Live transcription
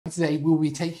Today we'll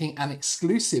be taking an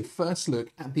exclusive first look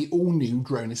at the all-new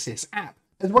Drone Assist app.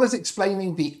 As well as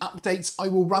explaining the updates, I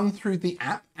will run through the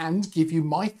app and give you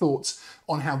my thoughts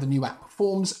on how the new app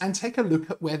performs and take a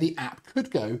look at where the app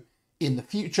could go in the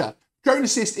future. Drone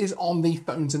Assist is on the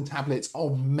phones and tablets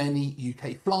of many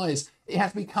UK flyers. It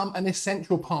has become an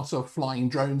essential part of flying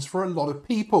drones for a lot of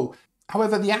people.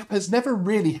 However, the app has never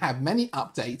really had many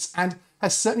updates and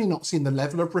has certainly not seen the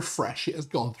level of refresh it has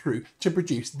gone through to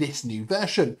produce this new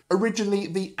version. Originally,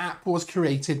 the app was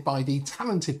created by the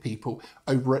talented people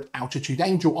over at Altitude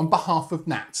Angel on behalf of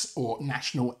NATS, or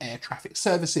National Air Traffic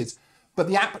Services. But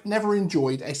the app never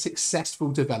enjoyed a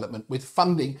successful development, with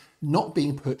funding not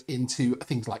being put into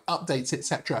things like updates,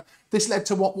 etc. This led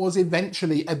to what was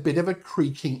eventually a bit of a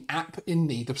creaking app in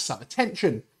need of some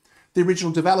attention. The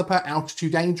original developer,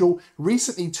 Altitude Angel,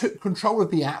 recently took control of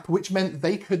the app, which meant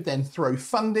they could then throw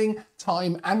funding,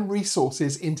 time and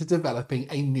resources into developing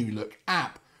a new look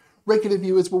app. Regular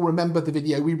viewers will remember the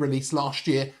video we released last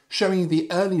year showing the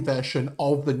early version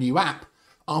of the new app.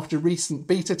 After recent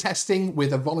beta testing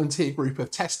with a volunteer group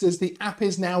of testers, the app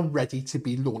is now ready to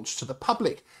be launched to the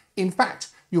public. In fact,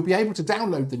 you'll be able to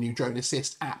download the new Drone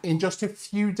Assist app in just a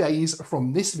few days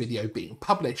from this video being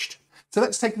published. So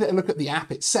let's take a little look at the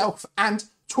app itself and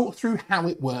talk through how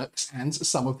it works and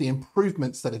some of the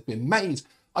improvements that have been made.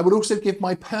 I will also give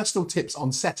my personal tips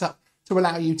on setup to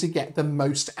allow you to get the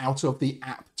most out of the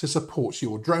app to support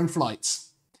your drone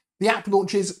flights. The app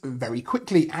launches very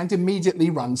quickly and immediately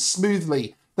runs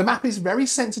smoothly. The map is very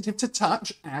sensitive to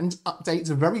touch and updates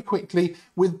very quickly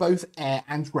with both air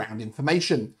and ground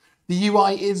information. The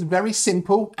UI is very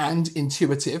simple and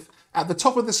intuitive. At the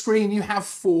top of the screen, you have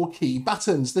 4 key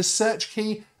buttons. The search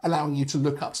key, allowing you to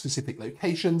look up specific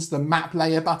locations. The map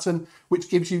layer button, which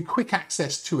gives you quick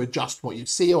access to adjust what you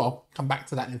see. I'll come back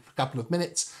to that in a couple of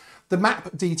minutes. The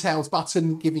map details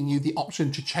button, giving you the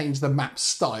option to change the map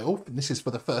style. And this is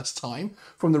for the first time.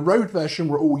 From the road version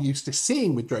we're all used to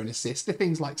seeing with Drone Assist to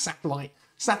things like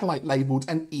satellite labeled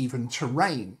and even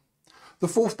terrain. The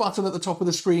 4th button at the top of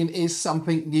the screen is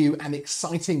something new and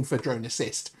exciting for Drone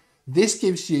Assist. This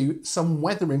gives you some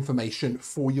weather information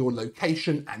for your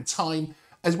location and time,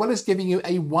 as well as giving you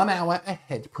a 1 hour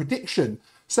ahead prediction.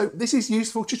 So this is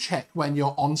useful to check when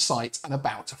you're on site and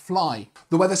about to fly.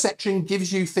 The weather section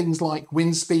gives you things like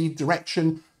wind speed,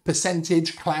 direction,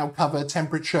 percentage, cloud cover,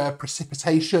 temperature,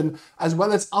 precipitation, as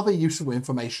well as other useful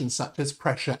information such as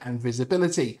pressure and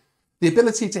visibility. The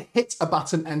ability to hit a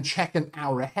button and check an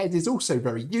hour ahead is also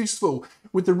very useful.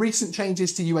 With the recent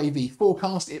changes to UAV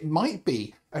forecast, it might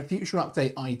be a future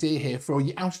update idea here for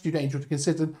Altitude Angel to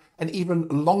consider an even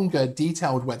longer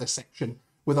detailed weather section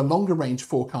with a longer range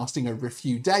forecasting over a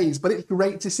few days, but it's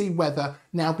great to see weather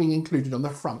now being included on the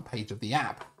front page of the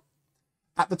app.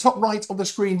 At the top right of the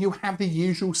screen, you have the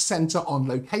usual center on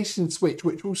location switch,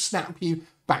 which will snap you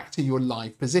back to your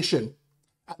live position.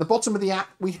 At the bottom of the app,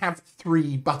 we have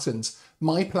 3 buttons: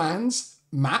 My Plans,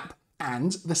 Map,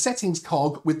 and the Settings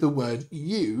cog with the word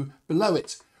You below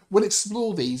it. We'll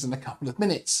explore these in a couple of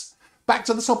minutes. Back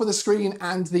to the top of the screen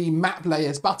and the Map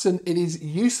Layers button, it is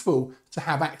useful to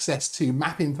have access to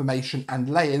map information and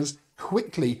layers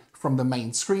quickly from the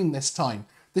main screen this time.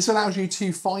 This allows you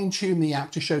to fine-tune the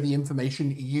app to show the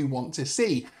information you want to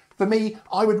see. For me,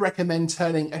 I would recommend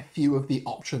turning a few of the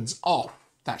options off.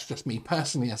 That's just me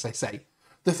personally, as I say.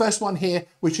 The first one here,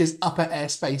 which is upper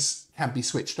airspace, can be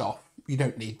switched off. You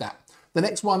don't need that. The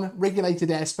next one, regulated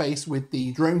airspace with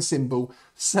the drone symbol,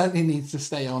 certainly needs to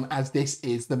stay on, as this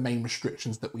is the main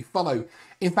restrictions that we follow.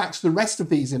 In fact, the rest of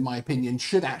these, in my opinion,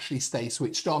 should actually stay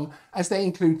switched on, as they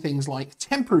include things like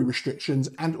temporary restrictions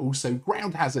and also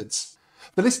ground hazards.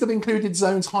 The list of included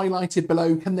zones highlighted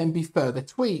below can then be further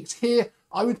tweaked. Here,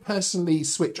 I would personally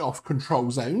switch off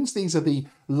control zones. These are the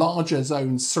larger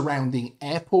zones surrounding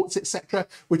airports, etc.,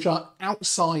 which are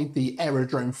outside the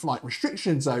aerodrome flight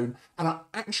restriction zone and are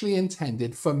actually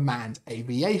intended for manned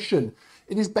aviation.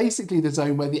 It is basically the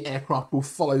zone where the aircraft will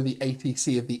follow the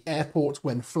ATC of the airport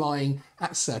when flying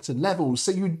at certain levels,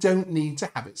 so you don't need to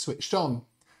have it switched on.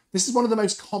 This is one of the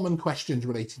most common questions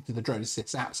relating to the Drone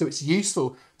Assist app, so it's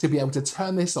useful to be able to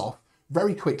turn this off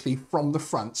very quickly from the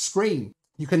front screen.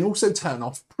 You can also turn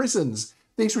off prisons.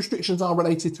 These restrictions are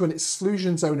related to an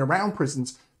exclusion zone around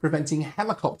prisons, preventing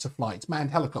helicopter flights, manned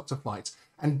helicopter flights,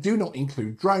 and do not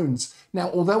include drones.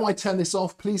 Now, although I turn this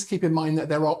off, please keep in mind that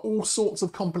there are all sorts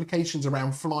of complications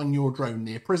around flying your drone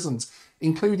near prisons,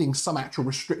 including some actual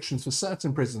restrictions for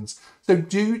certain prisons. So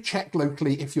do check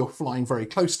locally if you're flying very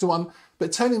close to one,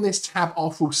 but turning this tab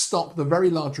off will stop the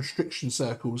very large restriction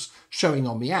circles showing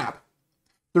on the app.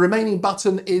 The remaining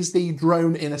button is the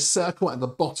drone in a circle at the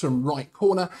bottom right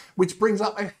corner, which brings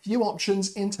up a few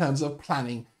options in terms of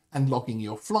planning and logging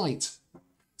your flight.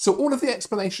 So all of the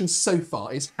explanations so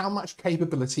far is how much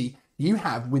capability you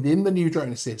have within the new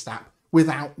Drone Assist app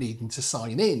without needing to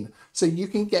sign in. So you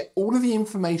can get all of the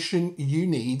information you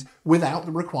need without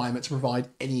the requirement to provide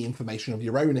any information of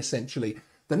your own, essentially.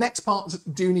 The next parts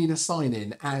do need a sign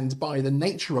in, and by the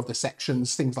nature of the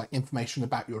sections, things like information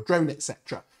about your drone,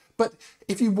 etc. But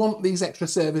if you want these extra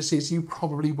services, you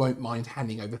probably won't mind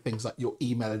handing over things like your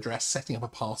email address, setting up a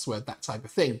password, that type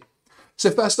of thing.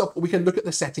 So first off, we can look at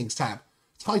the settings tab,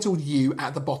 titled You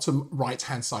at the bottom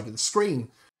right-hand side of the screen.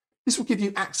 This will give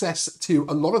you access to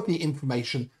a lot of the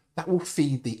information that will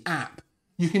feed the app.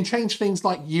 You can change things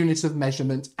like unit of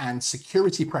measurement and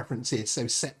security preferences, so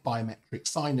set biometric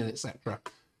sign-in, etc.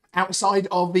 Outside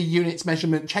of the units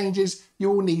measurement changes, you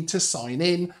will need to sign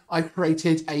in. I've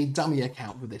created a dummy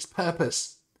account for this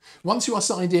purpose. Once you are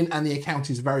signed in and the account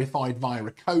is verified via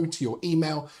a code to your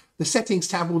email, the settings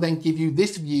tab will then give you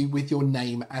this view with your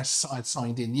name as a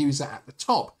signed in user at the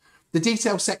top. The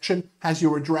details section has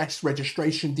your address,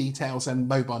 registration details and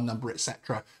mobile number,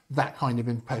 etc. That kind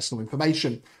of personal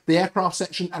information. The aircraft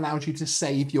section allows you to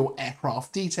save your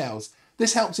aircraft details.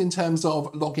 This helps in terms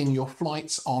of logging your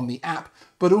flights on the app,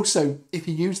 but also if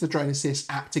you use the Drone Assist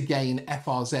app to gain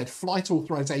FRZ flight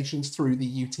authorizations through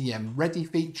the UTM Ready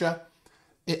feature,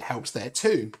 it helps there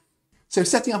too. So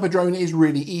setting up a drone is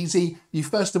really easy. You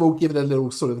first of all give it a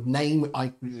little sort of name.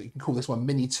 You can call this one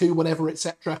Mini 2, whatever,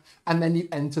 etc. And then you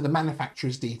enter the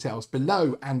manufacturer's details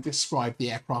below and describe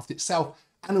the aircraft itself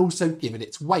and also give it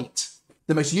its weight.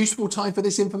 The most useful time for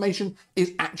this information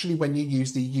is actually when you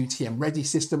use the UTM Ready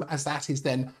system, as that is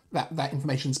then that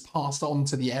information is passed on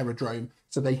to the aerodrome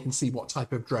so they can see what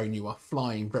type of drone you are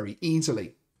flying very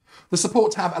easily. The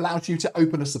support tab allows you to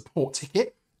open a support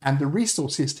ticket, and the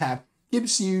resources tab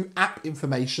gives you app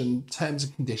information, terms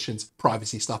and conditions,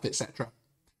 privacy stuff, etc.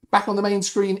 Back on the main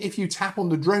screen, if you tap on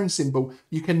the drone symbol,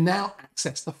 you can now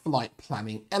access the flight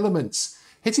planning elements.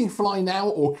 Hitting Fly Now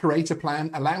or Create a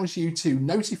Plan allows you to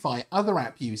notify other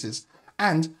app users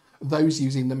and those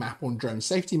using the map on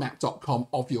dronesafetymap.com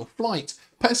of your flight.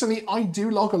 Personally, I do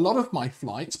log a lot of my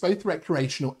flights, both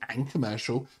recreational and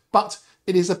commercial, but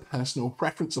it is a personal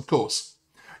preference, of course.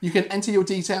 You can enter your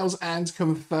details and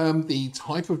confirm the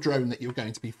type of drone that you're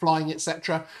going to be flying,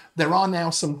 etc. There are now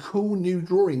some cool new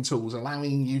drawing tools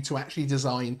allowing you to actually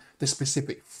design the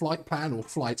specific flight plan or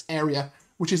flight area,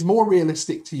 which is more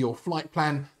realistic to your flight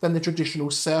plan than the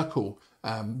traditional circle,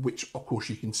 which of course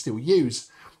you can still use.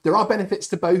 There are benefits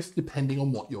to both depending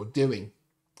on what you're doing.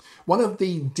 One of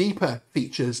the deeper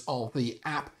features of the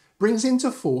app brings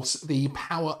into force the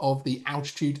power of the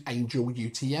Altitude Angel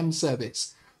UTM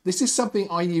service. This is something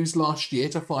I used last year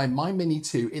to fly my Mini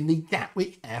 2 in the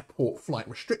Gatwick Airport flight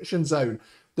restriction zone.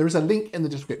 There is a link in the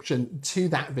description to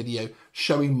that video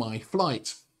showing my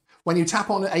flight. When you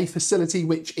tap on a facility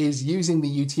which is using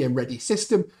the UTM Ready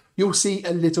system, you'll see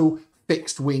a little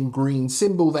fixed wing green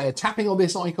symbol there. Tapping on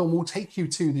this icon will take you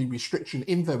to the restriction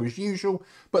info as usual,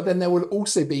 but then there will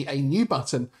also be a new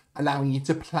button allowing you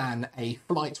to plan a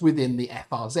flight within the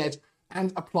FRZ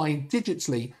and apply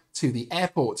digitally to the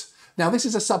airport. Now, this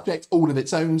is a subject all of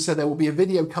its own, so there will be a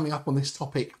video coming up on this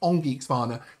topic on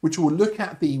Geeksvana, which will look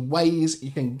at the ways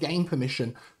you can gain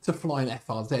permission to fly an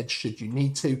FRZ should you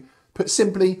need to. Put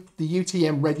simply, the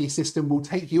UTM Ready system will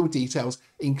take your details,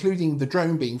 including the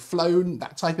drone being flown,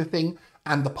 that type of thing,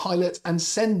 and the pilot, and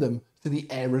send them to the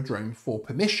aerodrome for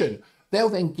permission. They'll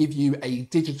then give you a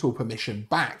digital permission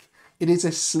back. It is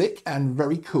a slick and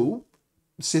very cool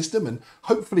system, and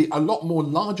hopefully a lot more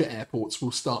larger airports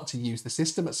will start to use the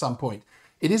system at some point.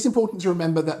 It is important to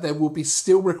remember that there will be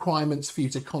still requirements for you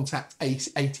to contact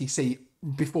ATC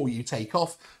before you take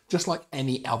off, just like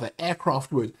any other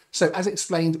aircraft would. So as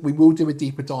explained, we will do a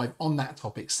deeper dive on that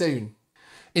topic soon.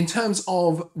 In terms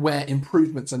of where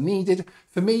improvements are needed,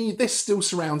 for me, this still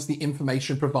surrounds the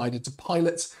information provided to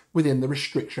pilots within the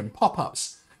restriction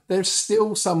pop-ups. There's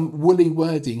still some woolly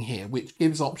wording here, which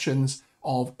gives options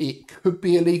of it could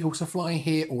be illegal to fly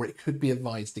here or it could be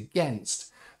advised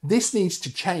against. This needs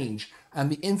to change, and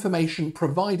the information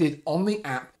provided on the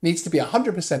app needs to be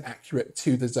 100% accurate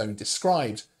to the zone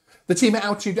described. The team at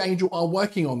Altitude Angel are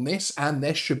working on this, and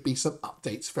there should be some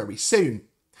updates very soon.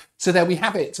 So there we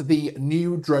have it. The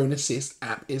new Drone Assist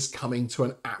app is coming to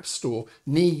an app store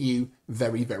near you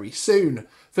very, very soon.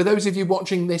 For those of you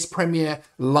watching this premiere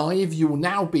live, you will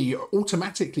now be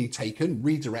automatically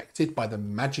redirected by the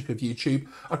magic of YouTube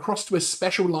across to a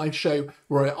special live show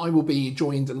where I will be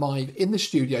joined live in the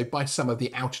studio by some of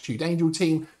the Altitude Angel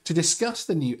team to discuss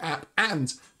the new app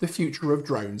and the future of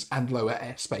drones and lower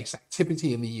airspace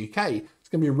activity in the UK. It's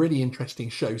going to be a really interesting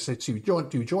show, so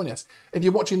do join us. If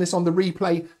you're watching this on the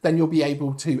replay, then you'll be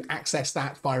able to access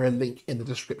that via a link in the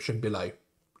description below.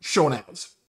 Sean out.